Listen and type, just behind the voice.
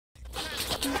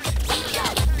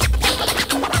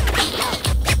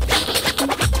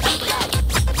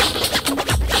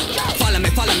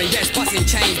Follow me, yes, busting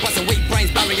chains, busting weak brains,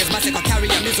 barriers, massacre,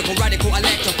 carrier, musical, radical,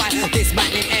 electrify,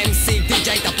 dismantling MC,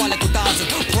 DJ, diabolical dancers,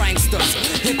 pranksters,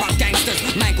 hip-hop gangsters,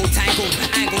 mangled, tangled,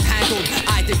 angled, handled,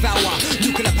 I devour,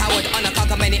 nuclear powered,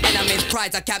 unconquer many enemies,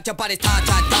 prides are captured, bodies task,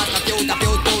 the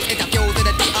fuse, balls, interfuse, in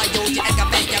the D.I.U.G,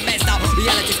 excavate, get messed up,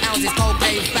 reality's ounces, cold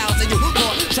caves, bounce, and you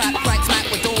caught, trap, crack, smack,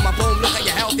 with doom, my boom, look at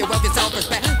your health, your wealth, your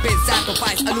self-respect, big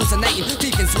sacrifice, hallucinating,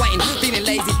 deep in sweating, feeling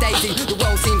lazy, daisy, the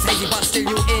world seems hazy, but still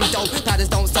you in dope, powders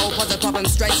don't solve, cause the problem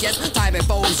stress, yes, time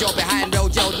involves your